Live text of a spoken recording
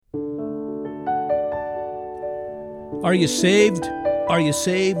Are you saved? Are you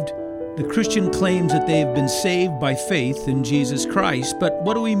saved? The Christian claims that they have been saved by faith in Jesus Christ, but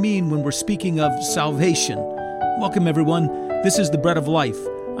what do we mean when we're speaking of salvation? Welcome everyone. This is The Bread of Life.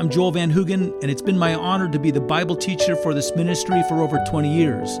 I'm Joel Van Hoogen, and it's been my honor to be the Bible teacher for this ministry for over 20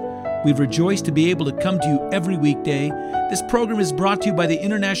 years. We've rejoiced to be able to come to you every weekday. This program is brought to you by the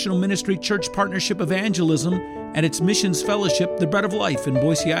International Ministry Church Partnership Evangelism and its missions fellowship, The Bread of Life in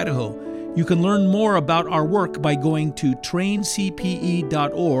Boise, Idaho. You can learn more about our work by going to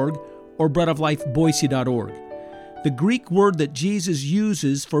traincpe.org or breadoflifeboise.org. The Greek word that Jesus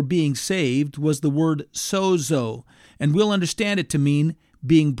uses for being saved was the word sozo, and we'll understand it to mean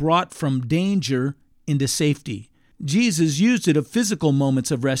being brought from danger into safety. Jesus used it of physical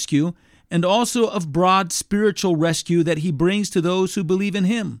moments of rescue and also of broad spiritual rescue that he brings to those who believe in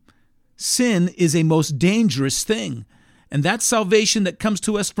him. Sin is a most dangerous thing, and that salvation that comes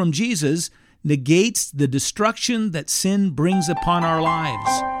to us from Jesus negates the destruction that sin brings upon our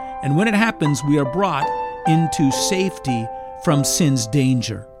lives. And when it happens, we are brought into safety from sin's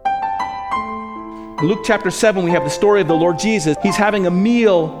danger. In Luke chapter 7, we have the story of the Lord Jesus. He's having a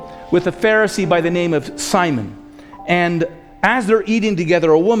meal with a Pharisee by the name of Simon. And as they're eating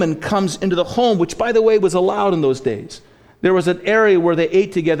together, a woman comes into the home, which, by the way, was allowed in those days. There was an area where they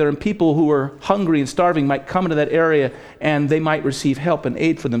ate together, and people who were hungry and starving might come into that area, and they might receive help and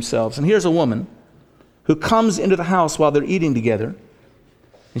aid for themselves. And here's a woman who comes into the house while they're eating together,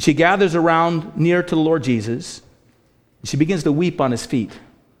 and she gathers around near to the Lord Jesus, and she begins to weep on his feet.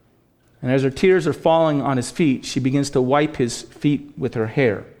 And as her tears are falling on his feet, she begins to wipe his feet with her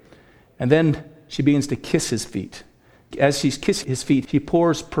hair. And then she begins to kiss his feet. As she's kissing his feet, she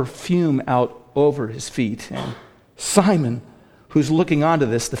pours perfume out over his feet. And Simon, who's looking onto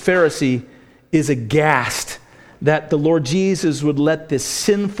this, the Pharisee, is aghast that the Lord Jesus would let this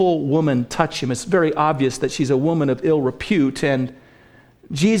sinful woman touch him. It's very obvious that she's a woman of ill repute. And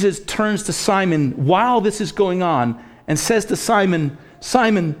Jesus turns to Simon while this is going on and says to Simon,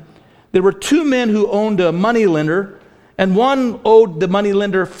 Simon, there were two men who owned a moneylender, and one owed the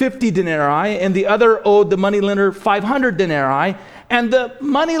moneylender 50 denarii, and the other owed the moneylender 500 denarii. And the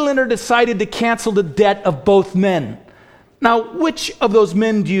moneylender decided to cancel the debt of both men. Now, which of those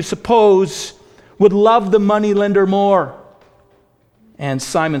men do you suppose would love the moneylender more? And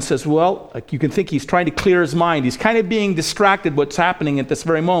Simon says, well, you can think he's trying to clear his mind. He's kind of being distracted what's happening at this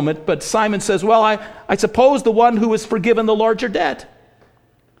very moment. But Simon says, well, I suppose the one who was forgiven the larger debt.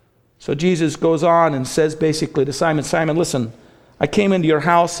 So Jesus goes on and says basically to Simon, Simon, listen, I came into your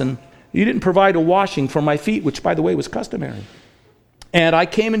house and you didn't provide a washing for my feet, which, by the way, was customary. And I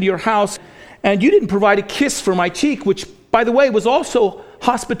came into your house, and you didn't provide a kiss for my cheek, which, by the way, was also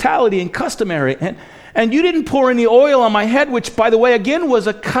hospitality and customary. And you didn't pour any oil on my head, which, by the way, again, was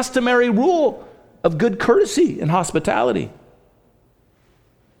a customary rule of good courtesy and hospitality.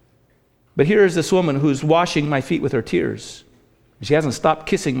 But here is this woman who's washing my feet with her tears. She hasn't stopped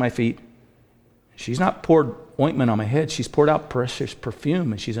kissing my feet. She's not poured ointment on my head. She's poured out precious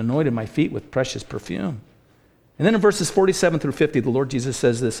perfume, and she's anointed my feet with precious perfume. And then in verses 47 through 50, the Lord Jesus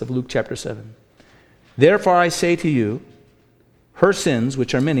says this of Luke chapter 7. Therefore I say to you, her sins,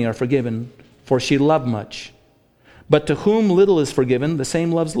 which are many, are forgiven, for she loved much. But to whom little is forgiven, the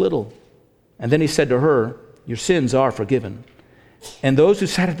same loves little. And then he said to her, your sins are forgiven. And those who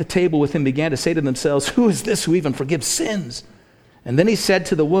sat at the table with him began to say to themselves, who is this who even forgives sins? And then he said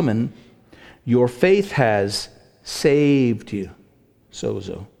to the woman, your faith has saved you,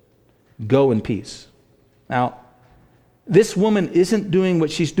 sozo. Go in peace. Now, this woman isn't doing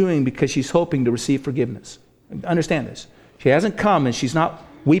what she's doing because she's hoping to receive forgiveness. Understand this. She hasn't come and she's not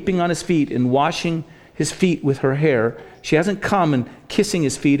weeping on his feet and washing his feet with her hair. She hasn't come and kissing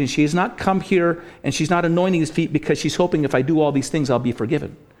his feet, and she has not come here and she's not anointing his feet because she's hoping if I do all these things, I'll be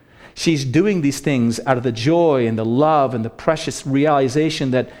forgiven. She's doing these things out of the joy and the love and the precious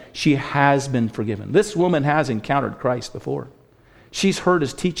realization that she has been forgiven. This woman has encountered Christ before. She's heard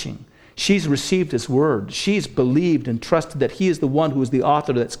his teaching. She's received his word. She's believed and trusted that he is the one who is the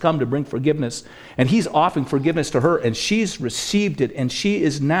author that's come to bring forgiveness. And he's offering forgiveness to her, and she's received it. And she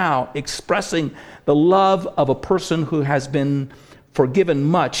is now expressing the love of a person who has been forgiven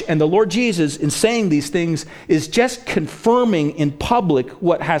much. And the Lord Jesus, in saying these things, is just confirming in public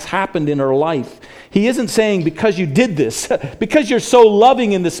what has happened in her life. He isn't saying, because you did this, because you're so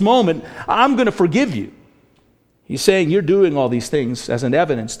loving in this moment, I'm going to forgive you. He's saying you're doing all these things as an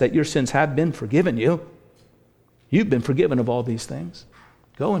evidence that your sins have been forgiven you. You've been forgiven of all these things.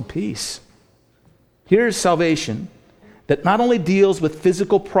 Go in peace. Here's salvation that not only deals with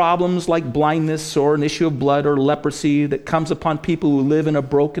physical problems like blindness or an issue of blood or leprosy that comes upon people who live in a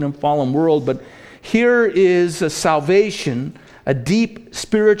broken and fallen world, but Here is a salvation, a deep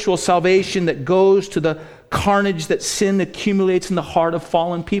spiritual salvation that goes to the carnage that sin accumulates in the heart of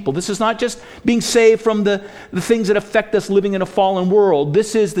fallen people. This is not just being saved from the things that affect us living in a fallen world.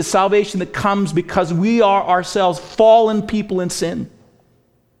 This is the salvation that comes because we are ourselves fallen people in sin.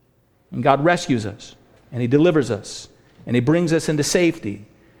 And God rescues us, and He delivers us, and He brings us into safety.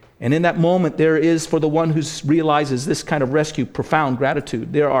 And in that moment, there is, for the one who realizes this kind of rescue, profound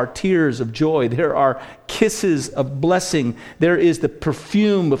gratitude. There are tears of joy. There are kisses of blessing. There is the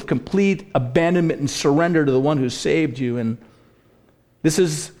perfume of complete abandonment and surrender to the one who saved you. And this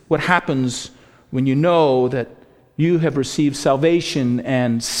is what happens when you know that you have received salvation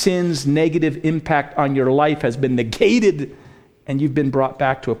and sin's negative impact on your life has been negated and you've been brought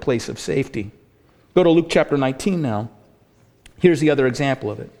back to a place of safety. Go to Luke chapter 19 now. Here's the other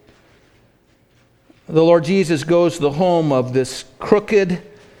example of it. The Lord Jesus goes to the home of this crooked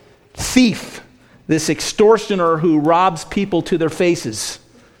thief, this extortioner who robs people to their faces,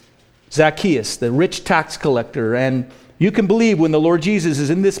 Zacchaeus, the rich tax collector. And you can believe when the Lord Jesus is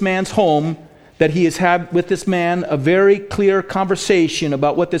in this man's home that he has had with this man a very clear conversation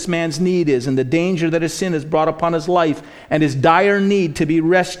about what this man's need is and the danger that his sin has brought upon his life and his dire need to be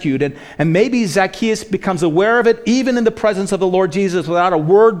rescued. And maybe Zacchaeus becomes aware of it even in the presence of the Lord Jesus without a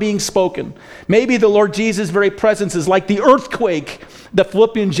word being spoken. Maybe the Lord Jesus' very presence is like the earthquake the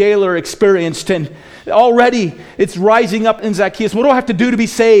Philippian jailer experienced, and already it's rising up in Zacchaeus. What do I have to do to be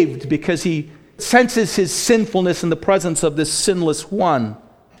saved? Because he senses his sinfulness in the presence of this sinless one.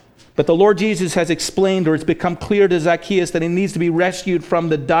 But the Lord Jesus has explained, or it's become clear to Zacchaeus, that he needs to be rescued from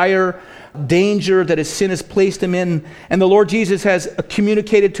the dire danger that his sin has placed him in. And the Lord Jesus has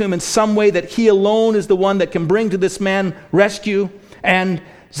communicated to him in some way that he alone is the one that can bring to this man rescue. And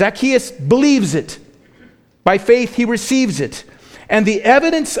Zacchaeus believes it. By faith, he receives it. And the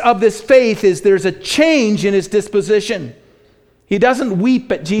evidence of this faith is there's a change in his disposition. He doesn't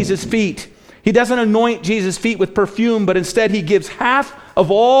weep at Jesus' feet. He doesn't anoint Jesus' feet with perfume, but instead he gives half of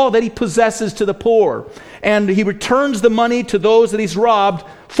all that he possesses to the poor. And he returns the money to those that he's robbed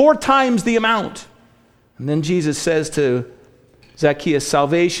 4 times the amount. And then Jesus says to Zacchaeus,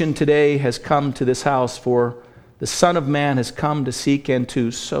 salvation today has come to this house, for the Son of Man has come to seek and to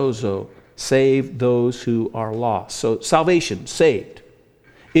sozo, save those who are lost. So salvation, saved.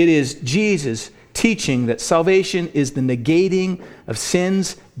 It is Jesus teaching that salvation is the negating of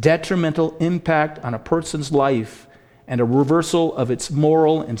sin's detrimental impact on a person's life and a reversal of its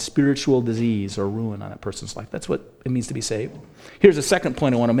moral and spiritual disease or ruin on a person's life. That's what it means to be saved. Here's a second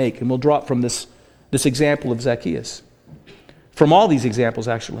point I want to make, and we'll draw it from this example of Zacchaeus. From all these examples,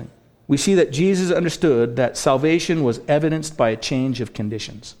 actually, we see that Jesus understood that salvation was evidenced by a change of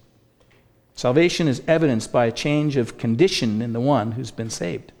conditions. Salvation is evidenced by a change of condition in the one who's been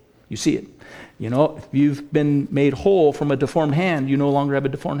saved. You see it. You know, if you've been made whole from a deformed hand, you no longer have a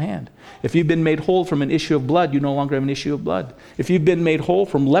deformed hand. If you've been made whole from an issue of blood, you no longer have an issue of blood. If you've been made whole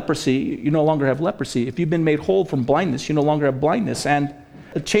from leprosy, you no longer have leprosy. If you've been made whole from blindness, you no longer have blindness. And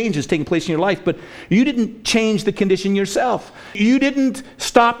a change is taking place in your life, but you didn't change the condition yourself. You didn't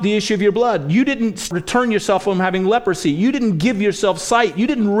stop the issue of your blood. You didn't return yourself from having leprosy. You didn't give yourself sight. You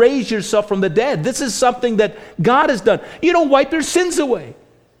didn't raise yourself from the dead. This is something that God has done. You don't wipe your sins away.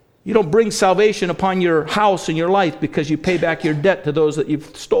 You don't bring salvation upon your house and your life because you pay back your debt to those that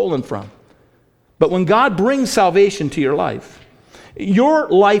you've stolen from. But when God brings salvation to your life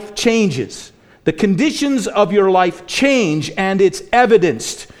changes. The conditions of your life change, and it's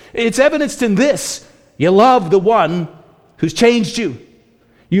evidenced. It's evidenced in this. You love the one who's changed you.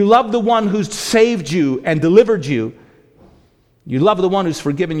 You love the one who's saved you and delivered you. You love the one who's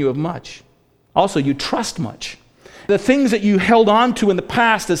forgiven you of much. Also, you trust much. The things that you held on to in the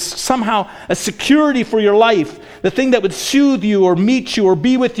past as somehow a security for your life, the thing that would soothe you or meet you or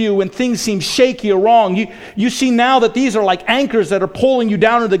be with you when things seem shaky or wrong, you see now that these are like anchors that are pulling you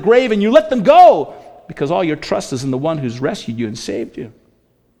down to the grave, and you let them go because all your trust is in the one who's rescued you and saved you.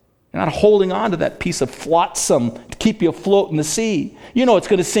 You're not holding on to that piece of flotsam to keep you afloat in the sea. You know it's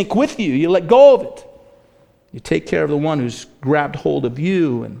going to sink with you. You let go of it. You take care of the one who's grabbed hold of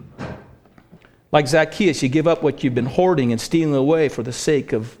you, and like Zacchaeus, you give up what you've been hoarding and stealing away for the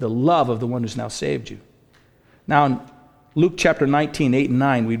sake of the love of the one who's now saved you. Now, in Luke chapter 19, 8 and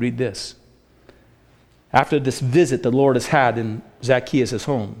 9, we read this. After this visit the Lord has had in Zacchaeus'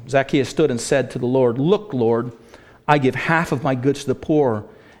 home, Zacchaeus stood and said to the Lord, "Look, Lord, I give half of my goods to the poor,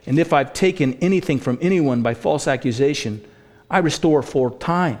 and if I've taken anything from anyone by false accusation, I restore 4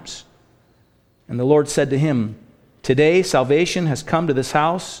 times." And the Lord said to him, "Today salvation has come to this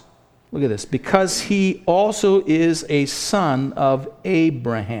house." Look at this. "Because he also is a son of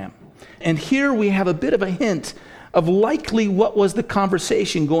Abraham. And here we have a bit of a hint of likely what was the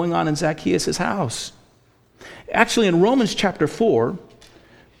conversation going on in Zacchaeus' house. Actually, in Romans chapter 4,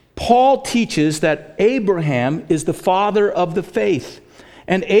 Paul teaches that Abraham is the father of the faith.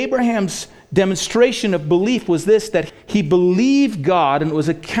 And Abraham's demonstration of belief was this, that he believed God and it was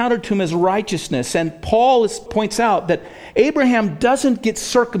accounted to him as righteousness. And Paul points out that Abraham doesn't get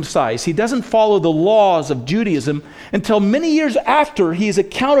circumcised. He doesn't follow the laws of Judaism until many years after he is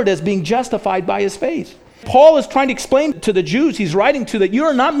accounted as being justified by his faith. Paul is trying to explain to the Jews he's writing to that you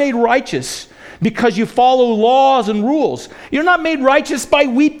are not made righteous because you follow laws and rules. You're not made righteous by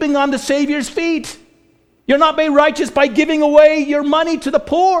weeping on the Savior's feet. You're not made righteous by giving away your money to the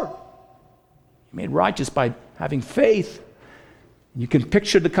poor. You're made righteous by having faith. You can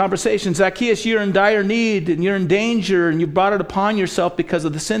picture the conversation. Zacchaeus, you're in dire need and you're in danger and you brought it upon yourself because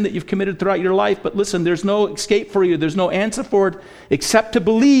of the sin that you've committed throughout your life. But listen, there's no escape for you. There's no answer for it except to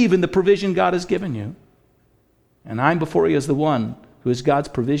believe in the provision God has given you. And I'm before you as the one who is God's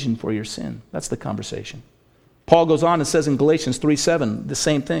provision for your sin. That's the conversation. Paul goes on and says in Galatians 3:7 the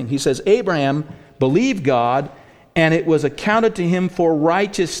same thing. He says, Abraham believed God, and it was accounted to him for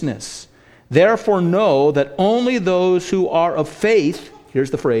righteousness. Therefore know that only those who are of faith,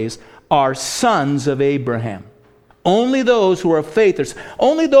 here's the phrase, are sons of Abraham. Only those who are of faith,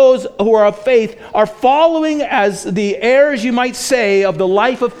 only those who are of faith are following as the heirs, you might say, of the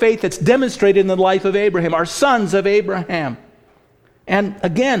life of faith that's demonstrated in the life of Abraham, are sons of Abraham. And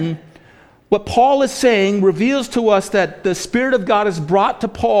again, what Paul is saying reveals to us that the Spirit of God has brought to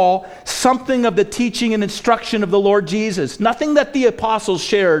Paul something of the teaching and instruction of the Lord Jesus. Nothing that the apostles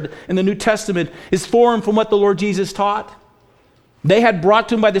shared in the New Testament is foreign from what the Lord Jesus taught. They had brought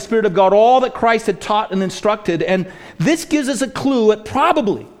to him by the Spirit of God all that Christ had taught and instructed. And this gives us a clue at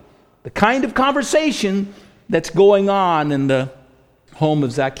probably the kind of conversation that's going on in the home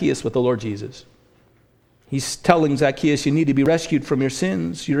of Zacchaeus with the Lord Jesus. He's telling Zacchaeus, you need to be rescued from your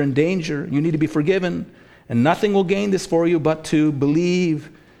sins. You're in danger. You need to be forgiven. And nothing will gain this for you but to believe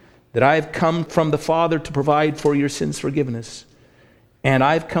that I have come from the Father to provide for your sins' forgiveness. And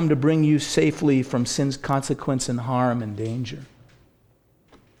I've come to bring you safely from sin's consequence and harm and danger.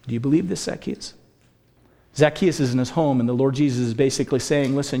 Do you believe this, Zacchaeus? Zacchaeus is in his home, and the Lord Jesus is basically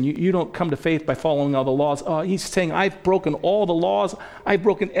saying, listen, you don't come to faith by following all the laws. He's saying, I've broken all the laws. I've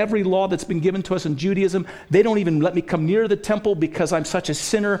broken every law that's been given to us in Judaism. They don't even let me come near the temple because I'm such a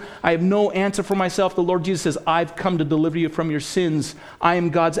sinner. I have no answer for myself. The Lord Jesus says, I've come to deliver you from your sins. I am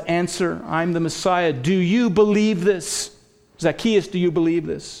God's answer. I'm the Messiah. Do you believe this? Zacchaeus, do you believe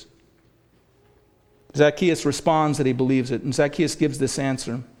this? Zacchaeus responds that he believes it, and Zacchaeus gives this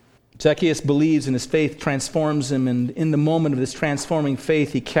answer. Zacchaeus believes, and his faith transforms him, and in the moment of this transforming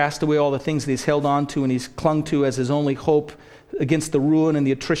faith, he cast away all the things that he's held on to and he's clung to as his only hope against the ruin and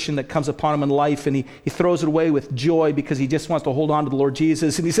the attrition that comes upon him in life, and he throws it away with joy because he just wants to hold on to the Lord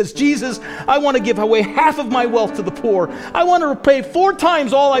Jesus. And he says, Jesus, I want to give away half of my wealth to the poor. I want to repay 4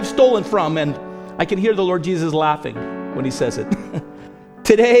 times all I've stolen from. And I can hear the Lord Jesus laughing when he says it.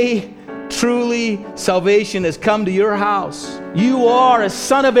 Today, truly, salvation has come to your house. You are a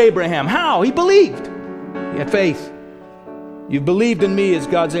son of Abraham. How? He believed. He had faith. You've believed in me as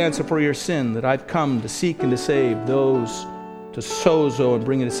God's answer for your sin, that I've come to seek and to save those, to sozo and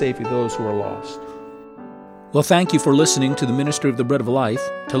bring into safety those who are lost. Well, thank you for listening to the Ministry of the Bread of Life.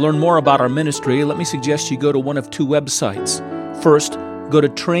 To learn more about our ministry, let me suggest you go to one of 2 websites. First, go to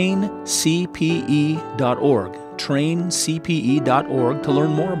traincpe.org. traincpe.org to learn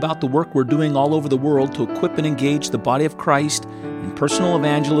more about the work we're doing all over the world to equip and engage the body of Christ in personal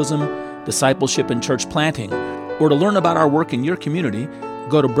evangelism, discipleship, and church planting. Or to learn about our work in your community,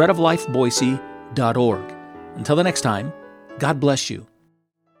 go to breadoflifeboise.org. Until the next time, God bless you.